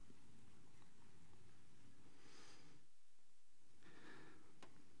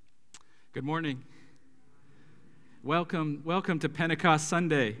Good morning. Welcome to Pentecost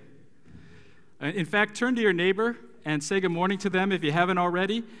Sunday. In fact, turn to your neighbor and say good morning to them if you haven't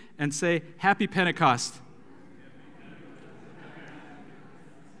already, and say, Happy Pentecost.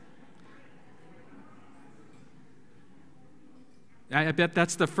 I bet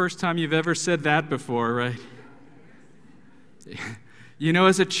that's the first time you've ever said that before, right? You know,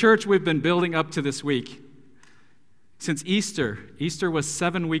 as a church, we've been building up to this week. Since Easter. Easter was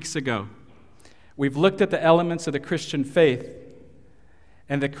 7 weeks ago. We've looked at the elements of the Christian faith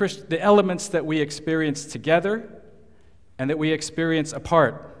and the elements that we experience together and that we experience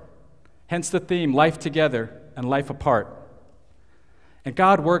apart. Hence the theme, life together and life apart. And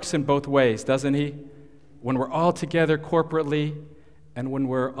God works in both ways, doesn't He? When we're all together corporately and when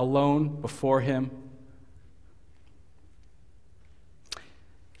we're alone before Him.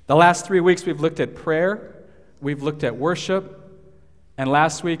 The last 3 weeks we've looked at prayer, we've looked at worship, and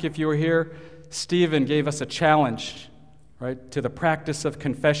last week, if you were here, Stephen gave us a challenge, right, to the practice of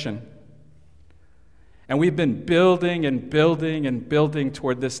confession. And we've been building and building and building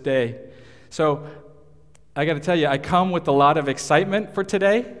toward this day. So I got to tell you, I come with a lot of excitement for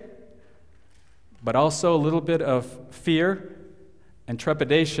today, but also a little bit of fear and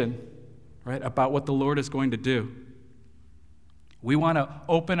trepidation, right, about what the Lord is going to do. We want to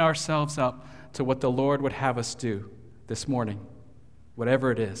open ourselves up to what the Lord would have us do this morning,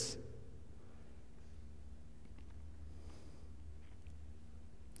 whatever it is.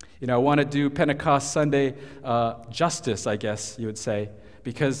 You know, I want to do Pentecost Sunday justice, I guess you would say,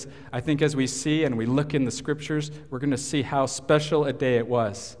 because I think as we see and we look in the scriptures, we're going to see how special a day it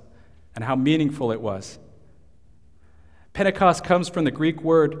was and how meaningful it was. Pentecost comes from the Greek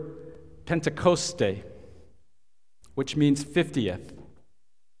word Pentekoste, which means 50th.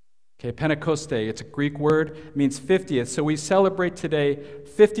 Okay, Pentekoste, it's a Greek word, means 50th. So we celebrate today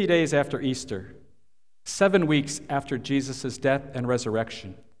 50 days after Easter, 7 weeks after Jesus' death and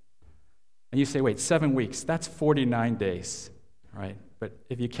resurrection. And you say, wait, 7 weeks, that's 49 days, right? But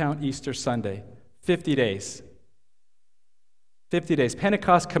if you count Easter Sunday, 50 days. 50 days.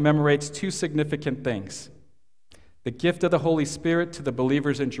 Pentecost commemorates two significant things: the gift of the Holy Spirit to the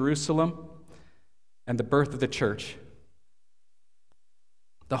believers in Jerusalem and the birth of the church.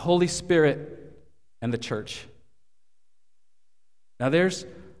 The Holy Spirit and the church. Now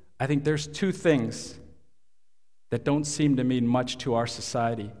I think there's two things that don't seem to mean much to our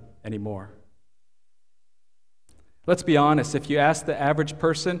society anymore. Let's be honest, if you ask the average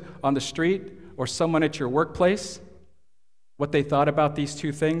person on the street or someone at your workplace what they thought about these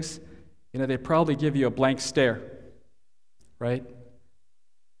two things, they'd probably give you a blank stare, right?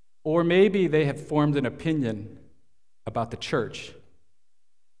 Or maybe they have formed an opinion about the church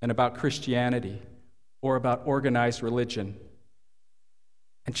and about Christianity or about organized religion.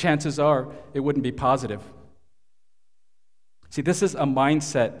 And chances are it wouldn't be positive. See, this is a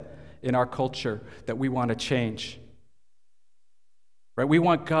mindset in our culture that we want to change. Right? We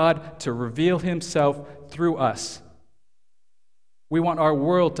want God to reveal Himself through us. We want our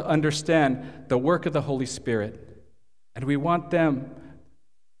world to understand the work of the Holy Spirit. And we want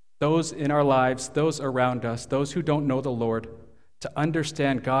those in our lives, those around us, those who don't know the Lord, to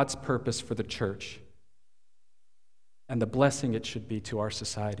understand God's purpose for the church and the blessing it should be to our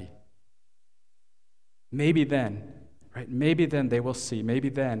society. Maybe then, right? Maybe then they will see. Maybe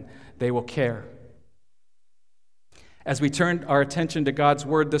then they will care. As we turn our attention to God's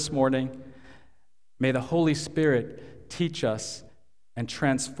Word this morning, may the Holy Spirit teach us and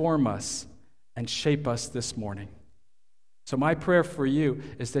transform us and shape us this morning. So my prayer for you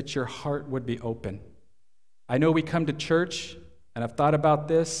is that your heart would be open. I know we come to church, and I've thought about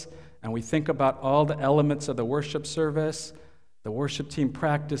this, and we think about all the elements of the worship service, the worship team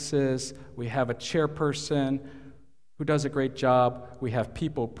practices, we have a chairperson who does a great job, we have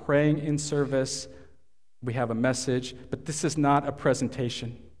people praying in service, we have a message, but this is not a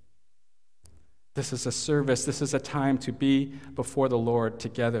presentation. This is a service. This is a time to be before the Lord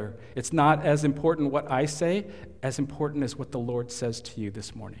together. It's not as important what I say, as important as what the Lord says to you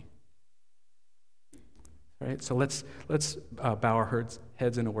this morning. All right, so let's bow our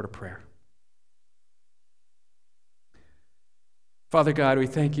heads in a word of prayer. Father God, we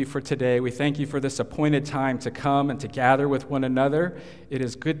thank you for today. We thank you for this appointed time to come and to gather with one another. It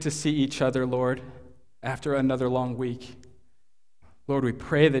is good to see each other, Lord, after another long week. Lord, we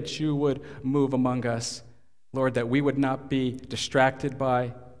pray that you would move among us. Lord, that we would not be distracted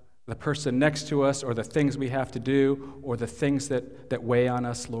by the person next to us or the things we have to do or the things that weigh on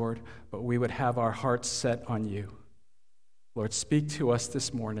us, Lord, but we would have our hearts set on you. Lord, speak to us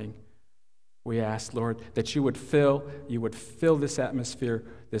this morning. We ask, Lord, that you would fill this atmosphere,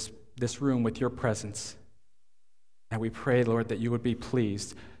 this this room with your presence. And we pray, Lord, that you would be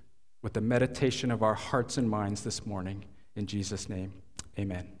pleased with the meditation of our hearts and minds this morning. In Jesus' name,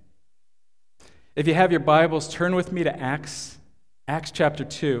 amen. If you have your Bibles, turn with me to Acts chapter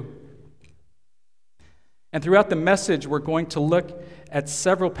 2. And throughout the message, we're going to look at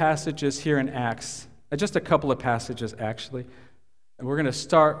several passages here in Acts, just a couple of passages, actually. And we're going to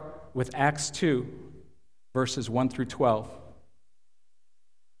start with Acts 2, verses 1 through 12.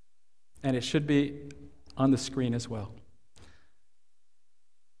 And it should be on the screen as well.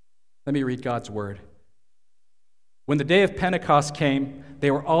 Let me read God's word. When the day of Pentecost came,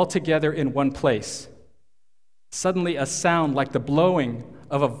 they were all together in one place. Suddenly, a sound like the blowing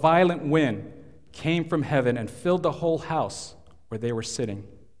of a violent wind came from heaven and filled the whole house where they were sitting.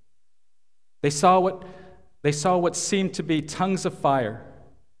 They saw what seemed to be tongues of fire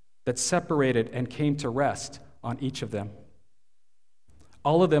that separated and came to rest on each of them.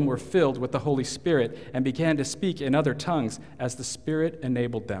 All of them were filled with the Holy Spirit and began to speak in other tongues as the Spirit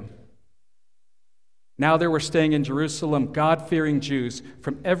enabled them. Now there were staying in Jerusalem God-fearing Jews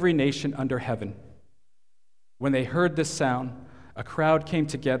from every nation under heaven. When they heard this sound, a crowd came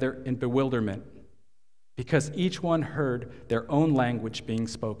together in bewilderment, because each one heard their own language being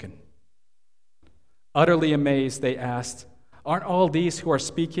spoken. Utterly amazed, they asked, "Aren't all these who are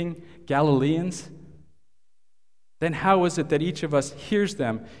speaking Galileans? Then how is it that each of us hears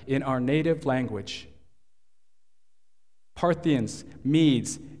them in our native language?" Parthians,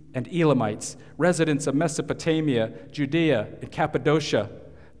 Medes, and Elamites, residents of Mesopotamia, Judea and Cappadocia,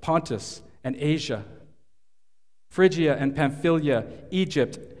 Pontus and Asia, Phrygia and Pamphylia,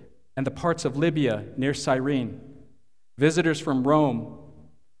 Egypt, and the parts of Libya near Cyrene, visitors from Rome,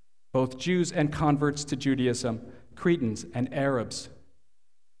 both Jews and converts to Judaism, Cretans and Arabs.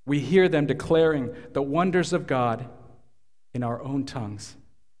 We hear them declaring the wonders of God in our own tongues.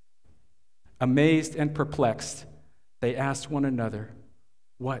 Amazed and perplexed, they asked one another,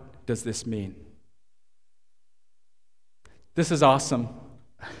 "What does this mean?" This is awesome.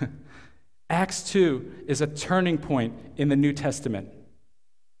 Acts 2 is a turning point in the New Testament.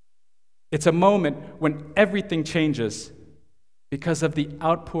 It's a moment when everything changes because of the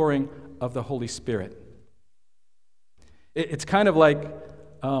outpouring of the Holy Spirit. It's kind of like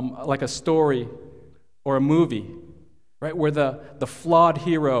a story or a movie, right? Where the flawed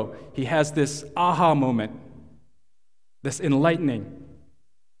hero, he has this aha moment, this enlightening,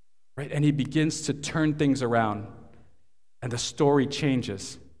 right? And he begins to turn things around, and the story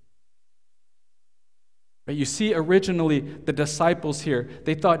changes. But you see, originally, the disciples here,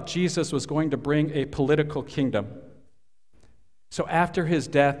 they thought Jesus was going to bring a political kingdom. So after his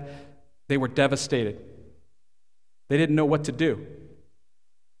death, they were devastated. They didn't know what to do.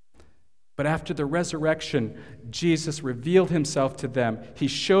 But after the resurrection, Jesus revealed himself to them. He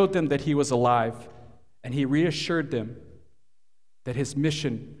showed them that he was alive, and he reassured them that his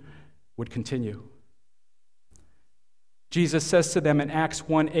mission would continue. Jesus says to them in Acts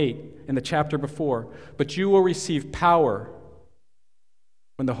 1:8, in the chapter before, "But you will receive power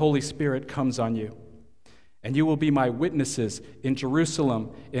when the Holy Spirit comes on you, and you will be my witnesses in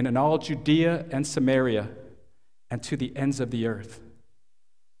Jerusalem and in all Judea and Samaria and to the ends of the earth."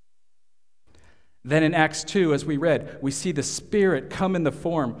 Then in Acts 2, as we read, we see the Spirit come in the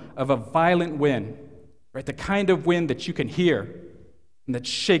form of a violent wind, right? The kind of wind that you can hear and that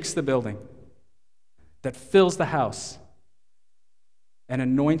shakes the building, that fills the house, and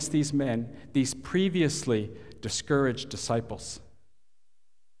anoints these men, these previously discouraged disciples.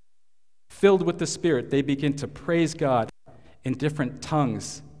 Filled with the Spirit, they begin to praise God in different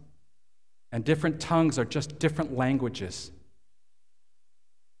tongues. And different tongues are just different languages.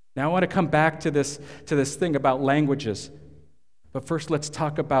 Now I want to come back to this thing about languages. But first, let's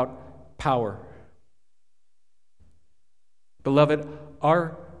talk about power. Beloved,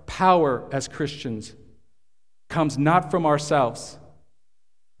 our power as Christians comes not from ourselves,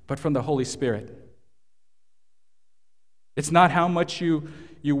 but from the Holy Spirit. It's not how much you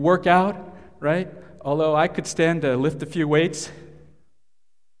work out, right? Although I could stand to lift a few weights.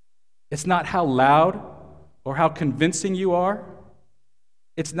 It's not how loud or how convincing you are.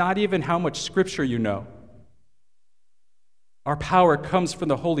 It's not even how much scripture you know. Our power comes from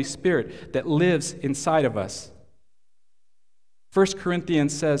the Holy Spirit that lives inside of us. 1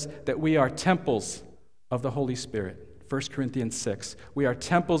 Corinthians says that we are temples of the Holy Spirit. 1 Corinthians 6. We are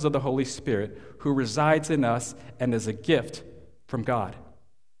temples of the Holy Spirit who resides in us and is a gift from God.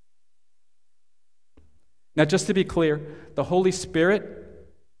 Now, just to be clear, the Holy Spirit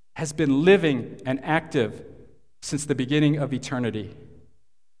has been living and active since the beginning of eternity,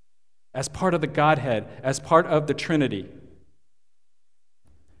 as part of the Godhead, as part of the Trinity.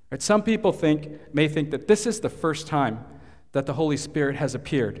 Right? Some people may think that this is the first time that the Holy Spirit has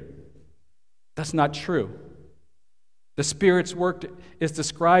appeared. That's not true. The Spirit's work is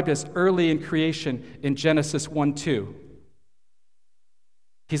described as early in creation in Genesis 1:2.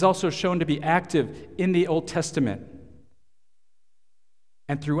 He's also shown to be active in the Old Testament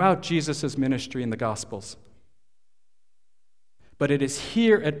and throughout Jesus' ministry in the Gospels. But it is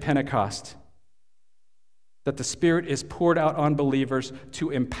here at Pentecost that the Spirit is poured out on believers to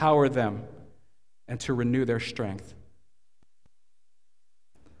empower them and to renew their strength.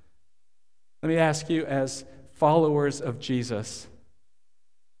 Let me ask you, as followers of Jesus,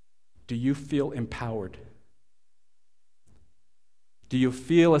 do you feel empowered? Do you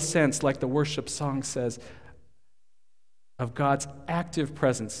feel a sense, like the worship song says, of God's active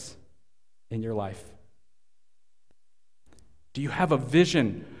presence in your life? Do you have a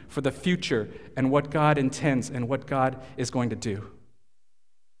vision for the future and what God intends and what God is going to do?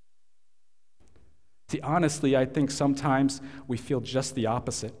 See, honestly, I think sometimes we feel just the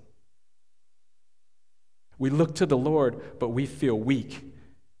opposite. We look to the Lord, but we feel weak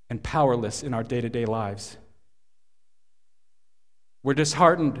and powerless in our day-to-day lives. We're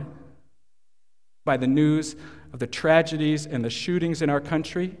disheartened by the news of the tragedies and the shootings in our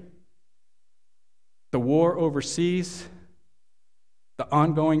country, the war overseas, the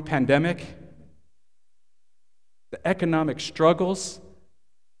ongoing pandemic, the economic struggles,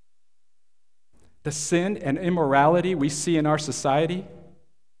 the sin and immorality we see in our society,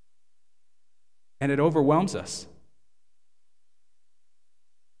 and it overwhelms us.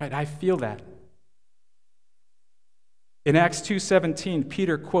 Right? I feel that. In Acts 2:17,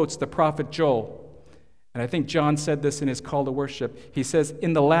 Peter quotes the prophet Joel, and I think John said this in his call to worship. He says,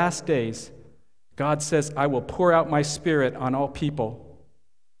 "In the last days, God says, I will pour out my Spirit on all people.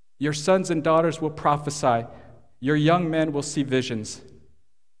 Your sons and daughters will prophesy. Your young men will see visions.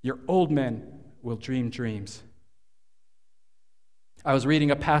 Your old men will dream dreams." I was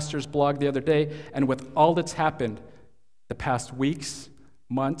reading a pastor's blog the other day, and with all that's happened the past weeks,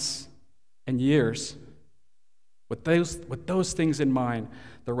 months, and years, with those things in mind,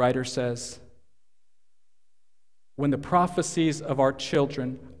 the writer says, when the prophecies of our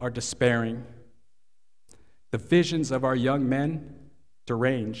children are despairing, the visions of our young men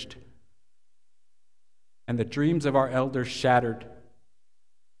deranged, and the dreams of our elders shattered,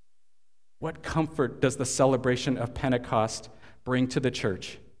 what comfort does the celebration of Pentecost bring to the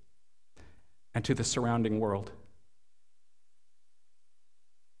church and to the surrounding world?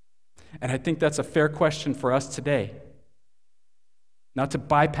 And I think that's a fair question for us today. Not to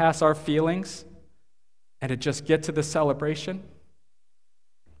bypass our feelings and to just get to the celebration.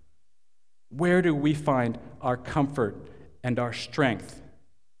 Where do we find our comfort and our strength?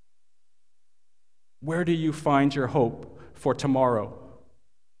 Where do you find your hope for tomorrow?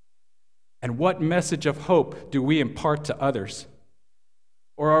 And what message of hope do we impart to others?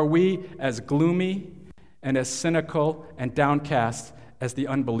 Or are we as gloomy and as cynical and downcast as the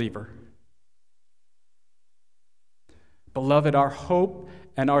unbeliever? Beloved, our hope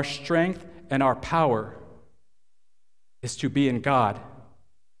and our strength and our power is to be in God,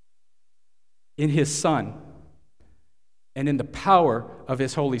 in His Son, and in the power of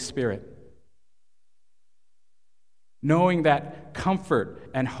His Holy Spirit. Knowing that comfort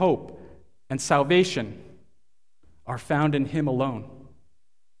and hope and salvation are found in Him alone.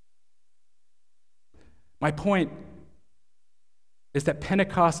 My point is that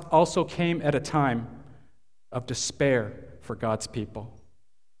Pentecost also came at a time of despair for God's people.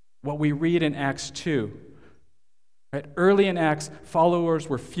 What we read in Acts 2, right? Early in Acts, followers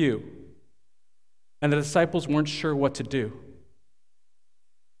were few, and the disciples weren't sure what to do.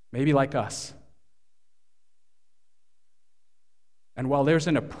 Maybe like us. And while there's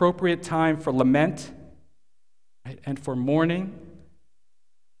an appropriate time for lament, right, and for mourning,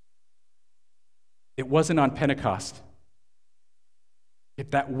 it wasn't on Pentecost.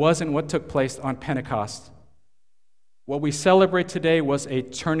 If that wasn't what took place on Pentecost, what we celebrate today was a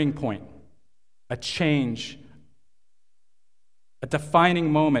turning point, a change, a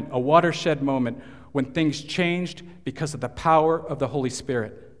defining moment, a watershed moment when things changed because of the power of the Holy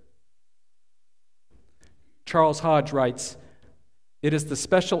Spirit. Charles Hodge writes, "It is the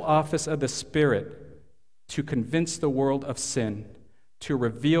special office of the Spirit to convince the world of sin, to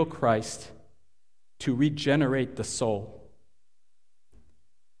reveal Christ, to regenerate the soul.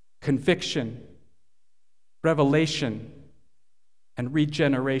 Conviction, revelation, and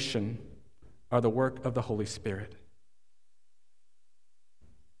regeneration are the work of the Holy Spirit."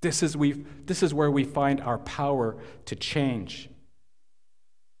 This is where we find our power to change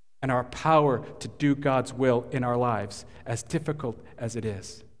and our power to do God's will in our lives, as difficult as it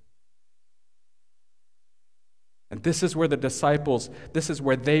is. And this is where the disciples, this is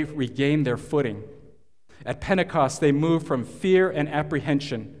where they regained their footing. At Pentecost, they moved from fear and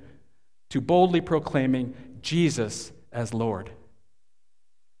apprehension to boldly proclaiming Jesus as Lord.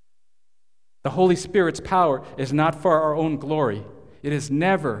 The Holy Spirit's power is not for our own glory. It is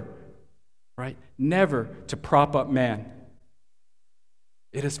never, right, never to prop up man.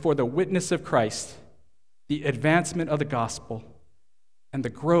 It is for the witness of Christ, the advancement of the gospel, and the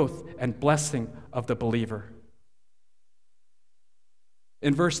growth and blessing of the believer.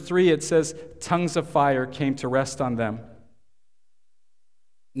 In verse 3, it says, tongues of fire came to rest on them.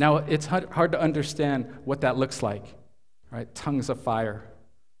 Now, it's hard to understand what that looks like, right? Tongues of fire.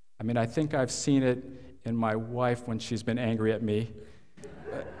 I mean, I think I've seen it in my wife when she's been angry at me.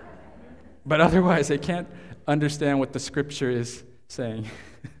 But otherwise, I can't understand what the scripture is saying.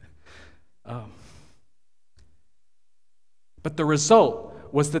 But the result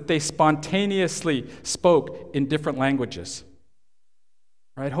was that they spontaneously spoke in different languages.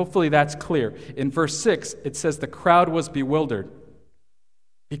 Right? Hopefully that's clear. In verse 6, it says the crowd was bewildered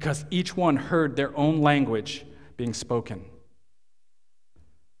because each one heard their own language being spoken.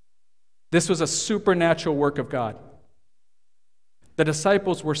 This was a supernatural work of God. The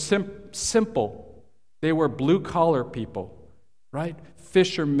disciples were simple. They were blue-collar people, right?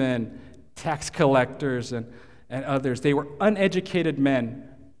 Fishermen, tax collectors, and others. They were uneducated men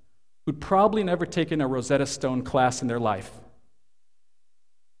who'd probably never taken a Rosetta Stone class in their life.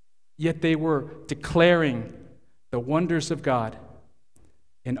 Yet they were declaring the wonders of God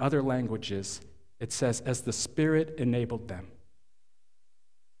in other languages, it says, as the Spirit enabled them.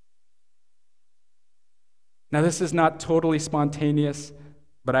 Now, this is not totally spontaneous,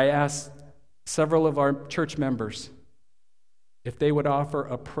 but I asked several of our church members if they would offer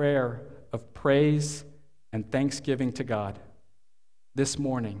a prayer of praise and thanksgiving to God this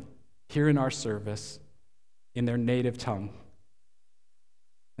morning, here in our service, in their native tongue.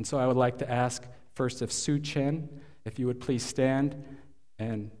 And so I would like to ask first of Sue Chen, if you would please stand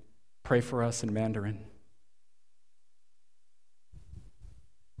and pray for us in Mandarin.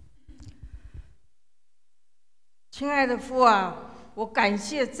 亲爱的父啊，我感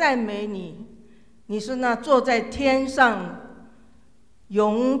谢赞美你，你是那坐在天上，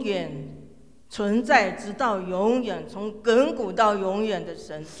永远存在，直到永远，从亘古到永远的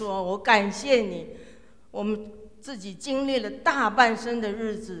神。主啊，我感谢你，我们自己经历了大半生的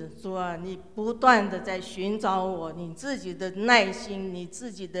日子，主啊，你不断的在寻找我，你自己的耐心，你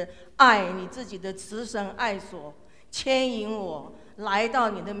自己的爱，你自己的慈神爱所牵引我来到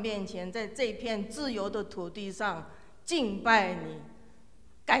你的面前，在这片自由的土地上敬拜你，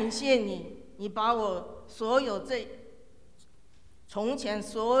感谢你，你把我所有从前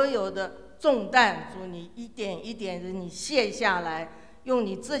所有的重担，主，你一点一点的你卸下来，用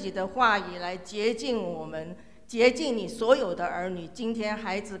你自己的话语来洁净我们，洁净你所有的儿女。今天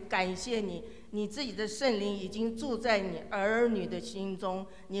孩子感谢你，你自己的圣灵已经住在你儿女的心中，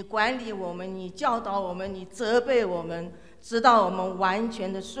你管理我们，你教导我们，你责备我们，直到我们完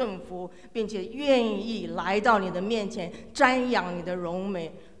全的顺服，并且愿意来到你的面前瞻仰你的荣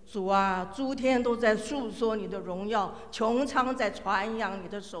美。主啊，诸天都在诉说你的荣耀，穹苍在传扬你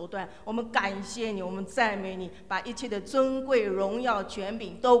的手段。我们感谢你，我们赞美你，把一切的尊贵、荣耀、权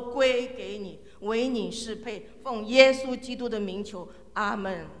柄都归给你，唯你是配。奉耶稣基督的名求，阿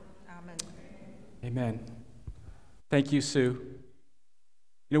门，阿门。Amen. Thank you, Sue.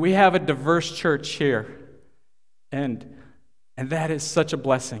 You know, we have a diverse church here, and that is such a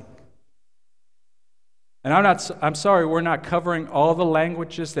blessing. And I'm sorry we're not covering all the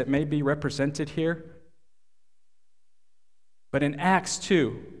languages that may be represented here. But in Acts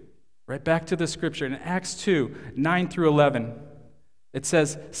 2, right back to the scripture, in Acts 2, 9 through 11, it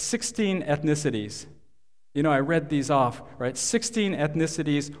says 16 ethnicities. You know, I read these off, right? 16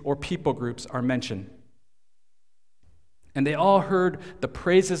 ethnicities or people groups are mentioned. And they all heard the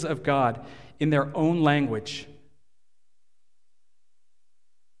praises of God in their own language.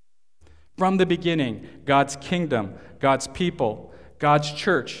 From the beginning, God's kingdom, God's people, God's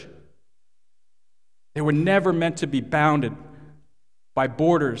church, they were never meant to be bounded by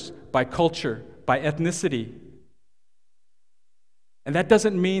borders, by culture, by ethnicity. And that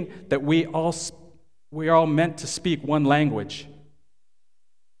doesn't mean that we are all meant to speak one language.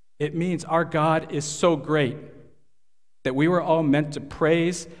 It means our God is so great that we were all meant to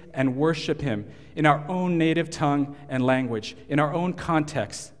praise and worship Him in our own native tongue and language, in our own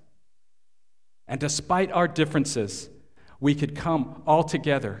context. And despite our differences, we could come all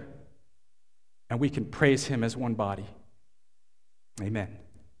together and we can praise Him as one body. Amen.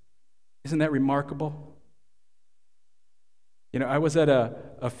 Isn't that remarkable? You know, I was at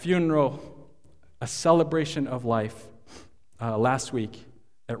a funeral a celebration of life last week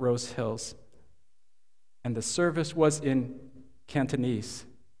at Rose Hills. And the service was in Cantonese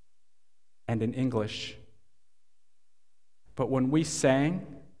and in English. But when we sang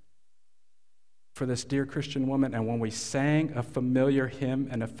for this dear Christian woman, and when we sang a familiar hymn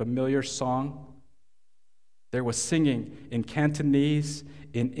and a familiar song, there was singing in Cantonese,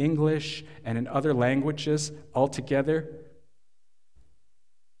 in English, and in other languages all together.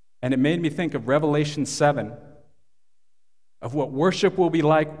 And it made me think of Revelation 7, of what worship will be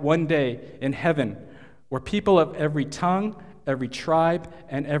like one day in heaven, where people of every tongue, every tribe,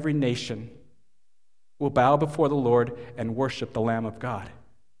 and every nation will bow before the Lord and worship the Lamb of God.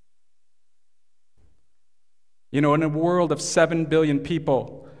 You know, in a world of 7 billion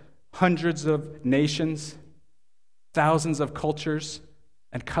people, hundreds of nations, thousands of cultures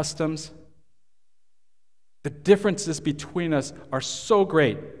and customs, the differences between us are so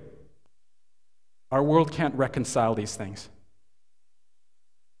great. Our world can't reconcile these things.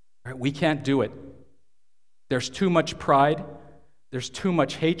 Right? We can't do it. There's too much pride. There's too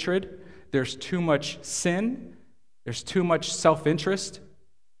much hatred. There's too much sin. There's too much self-interest.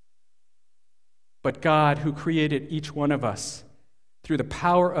 But God, who created each one of us, through the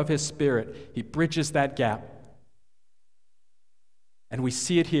power of His Spirit, He bridges that gap. And we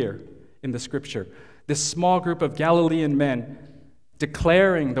see it here in the Scripture. This small group of Galilean men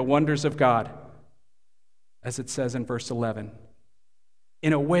declaring the wonders of God, as it says in verse 11,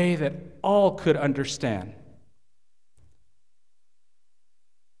 in a way that all could understand.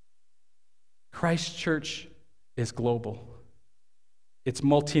 Christ Church is global. It's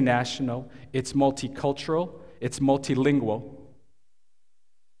multinational, it's multicultural, it's multilingual.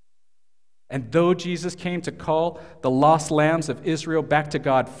 And though Jesus came to call the lost lambs of Israel back to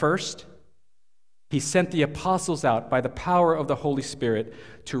God first, He sent the apostles out by the power of the Holy Spirit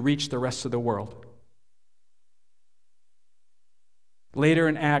to reach the rest of the world. Later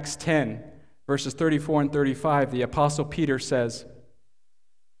in Acts 10, verses 34 and 35, the Apostle Peter says,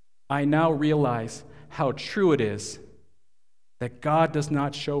 I now realize how true it is that God does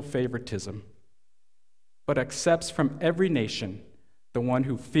not show favoritism, but accepts from every nation the one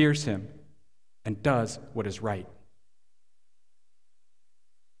who fears Him and does what is right.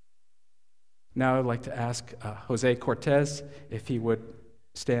 Now I'd like to ask Jose Cortez if he would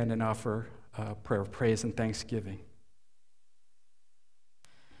stand and offer a prayer of praise and thanksgiving.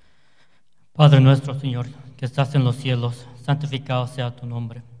 Padre nuestro, Señor, que estás en los cielos, santificado sea tu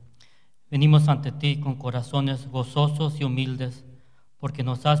nombre. Venimos ante ti con corazones gozosos y humildes, porque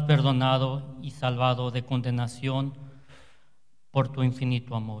nos has perdonado y salvado de condenación por tu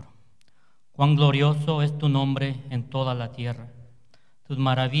infinito amor. Cuán glorioso es tu nombre en toda la tierra. Tus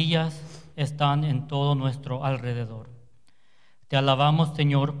maravillas están en todo nuestro alrededor. Te alabamos,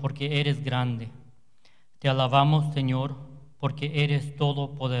 Señor, porque eres grande. Te alabamos, Señor, porque eres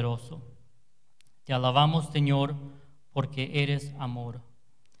todopoderoso. Te alabamos, Señor, porque eres amor.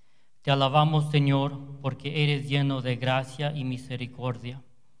 Te alabamos, Señor, porque eres lleno de gracia y misericordia.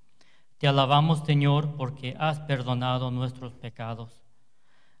 Te alabamos, Señor, porque has perdonado nuestros pecados.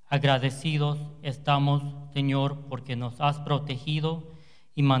 Agradecidos estamos, Señor, porque nos has protegido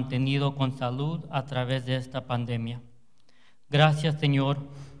y mantenido con salud a través de esta pandemia. Gracias, Señor,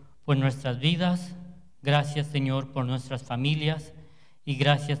 por nuestras vidas. Gracias, Señor, por nuestras familias. Y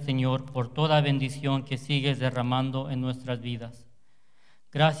gracias, Señor, por toda bendición que sigues derramando en nuestras vidas.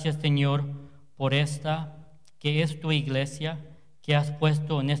 Gracias, Señor, por esta que es tu iglesia que has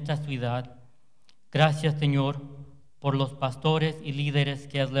puesto en esta ciudad. Gracias, Señor, por los pastores y líderes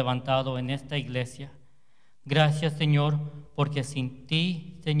que has levantado en esta iglesia. Gracias, Señor, porque sin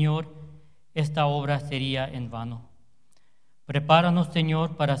ti, Señor, esta obra sería en vano. Prepáranos,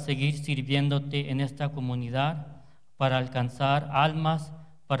 Señor, para seguir sirviéndote en esta comunidad, para alcanzar almas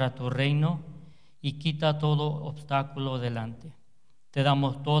para tu reino y quita todo obstáculo delante. Te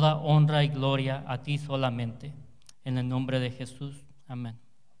damos toda honra y gloria a ti solamente. En el nombre de Jesús. Amén.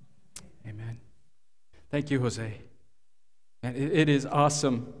 Amen. Thank you, Jose. And it is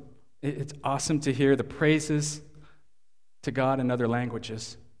awesome. It's awesome to hear the praises to God in other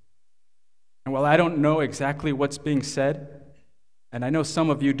languages. And while I don't know exactly what's being said, and I know some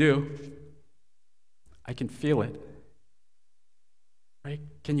of you do, I can feel it. Right?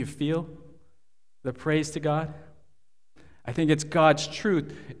 Can you feel the praise to God? I think it's God's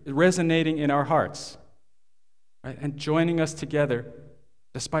truth resonating in our hearts, right? And joining us together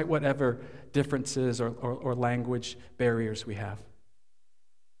despite whatever differences or language barriers we have.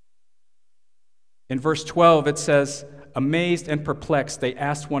 In verse 12, it says, amazed and perplexed, they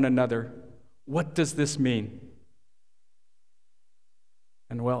asked one another, what does this mean?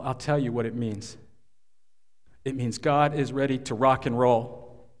 And well, I'll tell you what it means. It means God is ready to rock and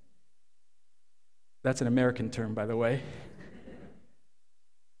roll. That's an American term, by the way.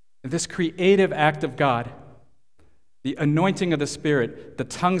 This creative act of God, the anointing of the Spirit, the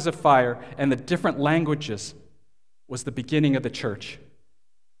tongues of fire, and the different languages was the beginning of the church.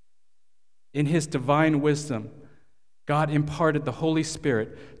 In his divine wisdom, God imparted the Holy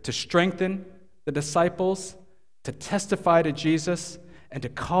Spirit to strengthen the disciples, to testify to Jesus, and to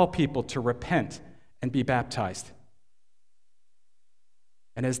call people to repent and be baptized.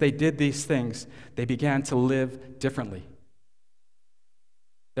 And as they did these things, they began to live differently.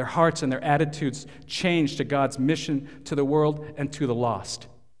 Their hearts and their attitudes changed to God's mission to the world and to the lost.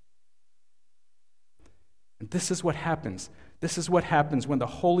 And this is what happens. This is what happens when the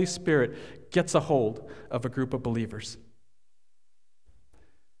Holy Spirit gets a hold of a group of believers.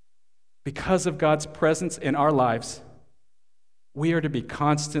 Because of God's presence in our lives, we are to be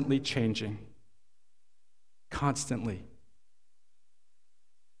constantly changing. Constantly.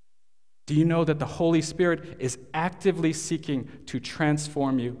 Do you know that the Holy Spirit is actively seeking to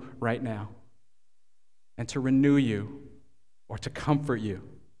transform you right now and to renew you or to comfort you?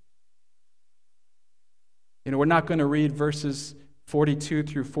 You know, we're not going to read verses 42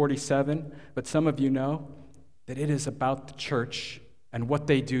 through 47, but some of you know that it is about the church and what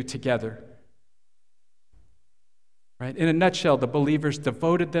they do together. Right? In a nutshell, the believers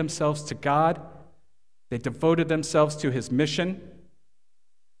devoted themselves to God, they devoted themselves to his mission,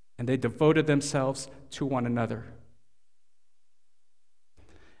 and they devoted themselves to one another.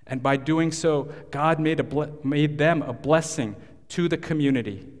 And by doing so, God made them a blessing to the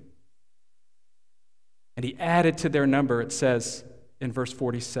community. And he added to their number, it says in verse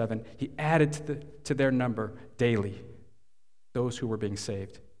 47, he added to their number daily those who were being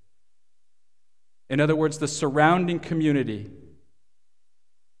saved. In other words, the surrounding community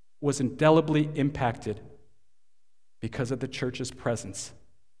was indelibly impacted because of the church's presence.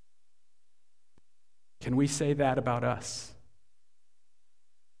 Can we say that about us?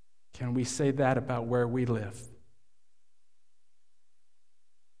 Can we say that about where we live?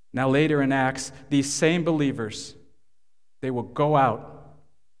 Now later in Acts, these same believers, they will go out,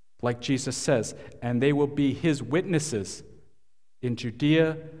 like Jesus says, and they will be his witnesses in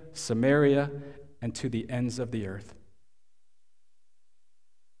Judea, Samaria, and to the ends of the earth.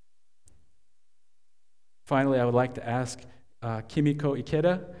 Finally, I would like to ask Kimiko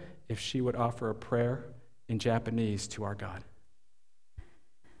Ikeda if she would offer a prayer in Japanese to our God.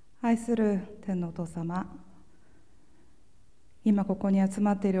 愛する天のお父様、今ここに集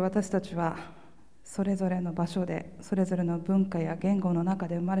まっている私たちはそれぞれの場所でそれぞれの文化や言語の中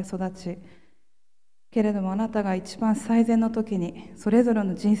で生まれ育ち、けれどもあなたが一番最善の時にそれぞれ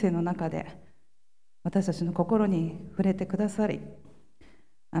の人生の中で私たちの心に触れてくださり、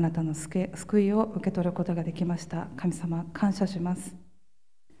あなたの救いを受け取ることができました。神様、感謝します。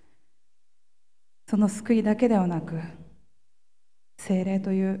その救いだけではなく、聖霊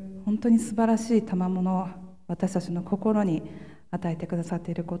という本当に素晴らしい賜物を私たちの心に与えてくださっ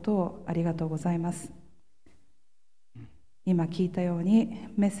ていることをありがとうございます。今聞いたように、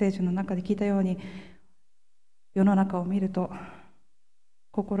メッセージの中で聞いたように、世の中を見ると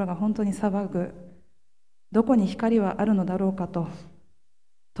心が本当に騒ぐ、どこに光はあるのだろうかと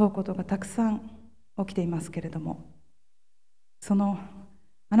問うことがたくさん起きていますけれども、その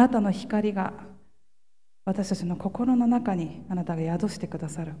あなたの光が私たちの心の中にあなたが宿してくだ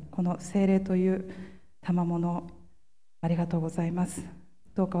さるこの聖霊という賜物をありがとうございます。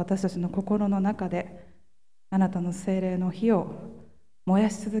どうか私たちの心の中であなたの聖霊の火を燃や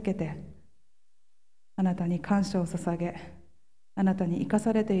し続けて、あなたに感謝を捧げ、あなたに生か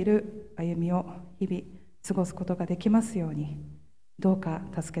されている歩みを日々過ごすことができますように、どうか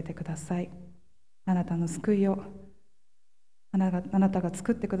助けてください。あなたの救いをあなたが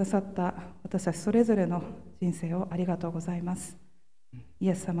作ってくださった私たちそれぞれの人生をありがとうございます。イ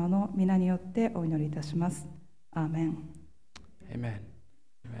エス様の皆によってお祈りいたします。アーメン。Amen.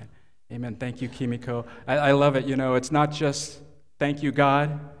 Amen. Amen. Thank you, Kimiko. I love it. You know, it's not just thank you,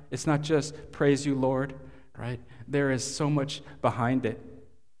 God. It's not just praise you, Lord, right? There is so much behind it,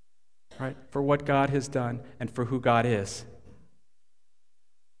 right? For what God has done and for who God is.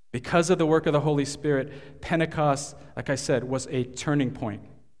 Because of the work of the Holy Spirit, Pentecost, like I said, was a turning point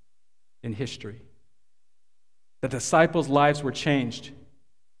in history. The disciples' lives were changed,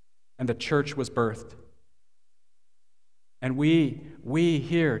 and the church was birthed. And we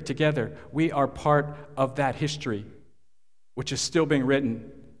here together, we are part of that history, which is still being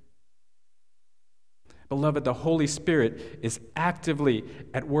written. Beloved, the Holy Spirit is actively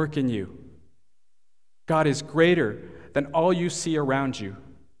at work in you. God is greater than all you see around you.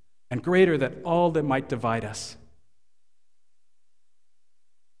 and greater than all that might divide us.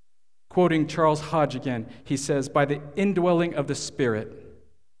 Quoting Charles Hodge again, he says, by the indwelling of the Spirit,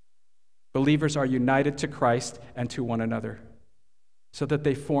 believers are united to Christ and to one another, so that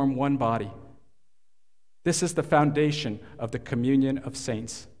they form one body. This is the foundation of the communion of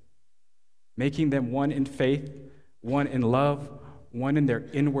saints, making them one in faith, one in love, one in their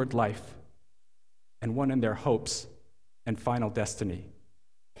inward life, and one in their hopes and final destiny.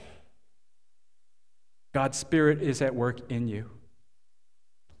 God's Spirit is at work in you.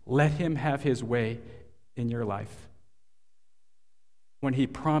 Let him have his way in your life. When he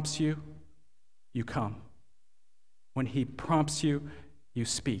prompts you, you come. When he prompts you, you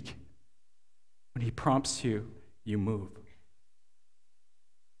speak. When he prompts you, you move.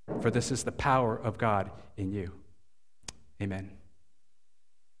 For this is the power of God in you. Amen.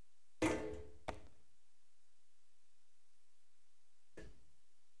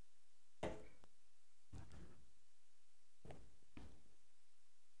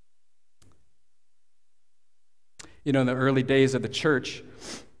 You know, in the early days of the church,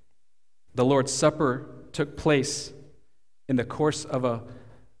 the Lord's Supper took place in the course of a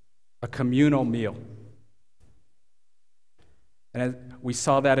communal meal. And we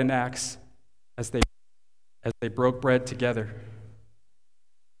saw that in Acts as they broke bread together.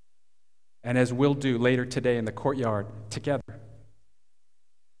 And as we'll do later today in the courtyard together.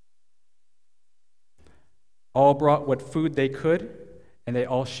 All brought what food they could, and they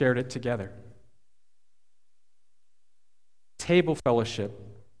all shared it together. Table fellowship,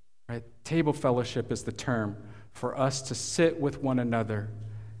 right? Table fellowship is the term for us to sit with one another,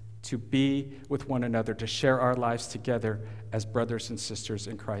 to be with one another, to share our lives together as brothers and sisters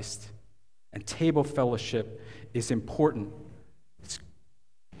in Christ. And table fellowship is important. It's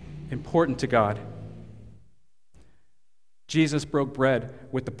important to God. Jesus broke bread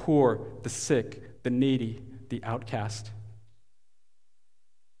with the poor, the sick, the needy, the outcast.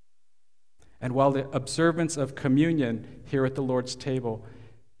 And while the observance of communion here at the Lord's table,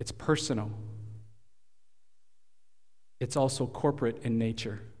 it's personal, it's also corporate in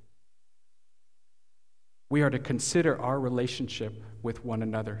nature. We are to consider our relationship with one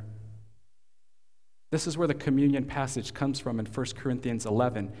another. This is where the communion passage comes from in 1 Corinthians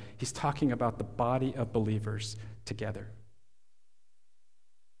 11. He's talking about the body of believers together.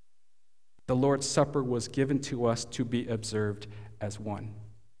 The Lord's Supper was given to us to be observed as one.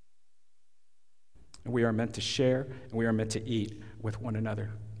 And we are meant to share, and we are meant to eat with one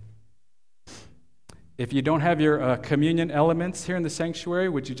another. If you don't have your communion elements here in the sanctuary,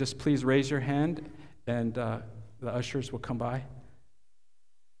 would you just please raise your hand, and the ushers will come by.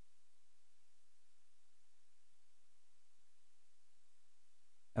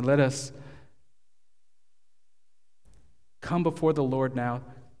 And let us come before the Lord now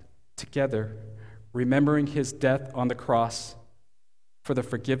together, remembering his death on the cross for the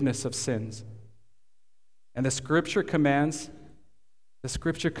forgiveness of sins. And the scripture commands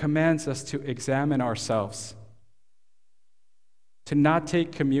us to examine ourselves, to not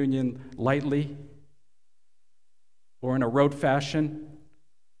take communion lightly or in a rote fashion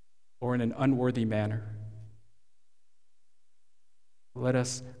or in an unworthy manner. Let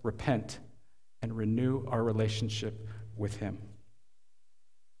us repent and renew our relationship with him.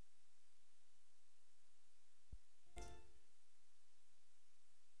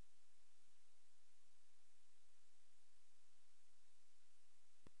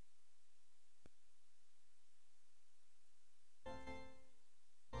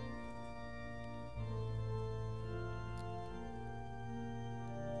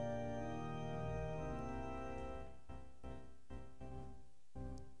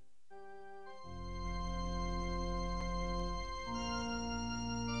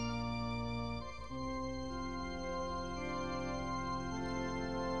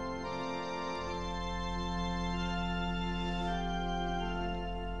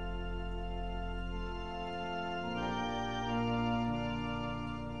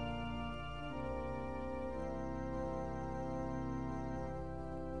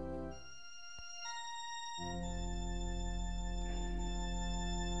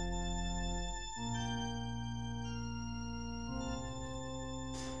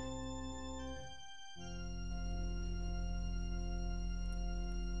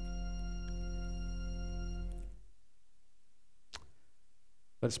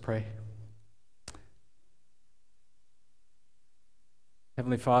 Let's pray.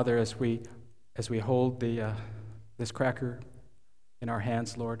 Heavenly Father, as we hold this cracker in our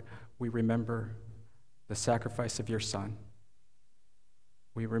hands, Lord, we remember the sacrifice of your Son.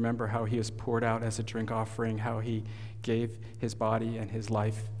 We remember how he is poured out as a drink offering, how he gave his body and his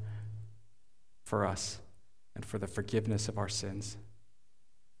life for us and for the forgiveness of our sins.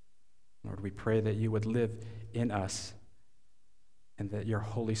 Lord, we pray that you would live in us and that your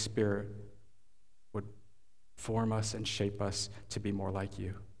Holy Spirit would form us and shape us to be more like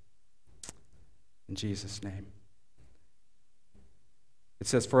you. In Jesus' name. It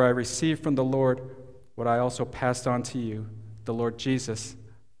says, "For I received from the Lord what I also passed on to you. The Lord Jesus,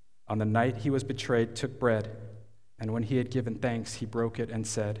 on the night he was betrayed, took bread, and when he had given thanks, he broke it and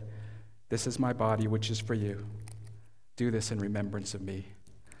said, 'This is my body, which is for you. Do this in remembrance of me.'"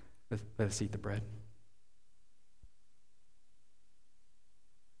 Let us eat the bread.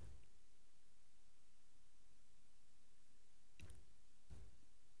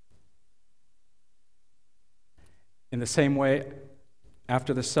 In the same way,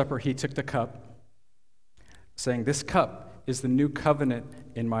 after the supper, he took the cup, saying, "This cup is the new covenant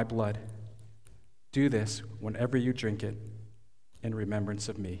in my blood. Do this whenever you drink it in remembrance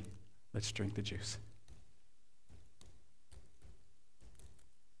of me." Let's drink the juice.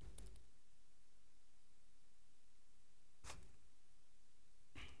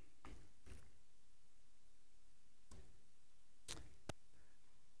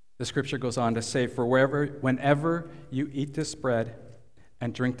 The scripture goes on to say, "For whenever you eat this bread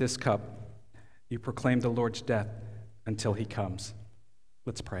and drink this cup, you proclaim the Lord's death until he comes."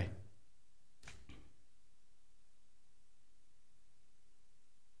 Let's pray.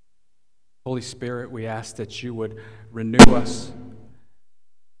 Holy Spirit, we ask that you would renew us.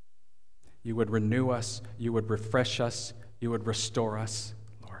 You would renew us. You would refresh us. You would restore us,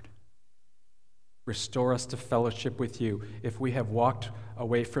 Lord. Restore us to fellowship with you. If we have walked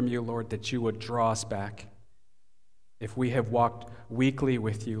away from you, Lord, that you would draw us back. If we have walked weakly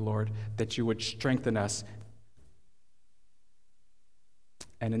with you, Lord, that you would strengthen us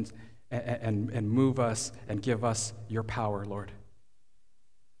and move us and give us your power, Lord.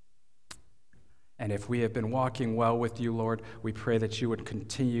 And if we have been walking well with you, Lord, we pray that you would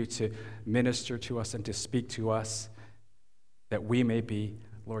continue to minister to us and to speak to us, that we may be,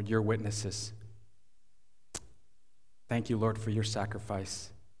 Lord, your witnesses. Thank you, Lord, for your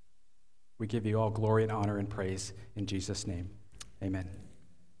sacrifice. We give you all glory and honor and praise in Jesus' name. Amen.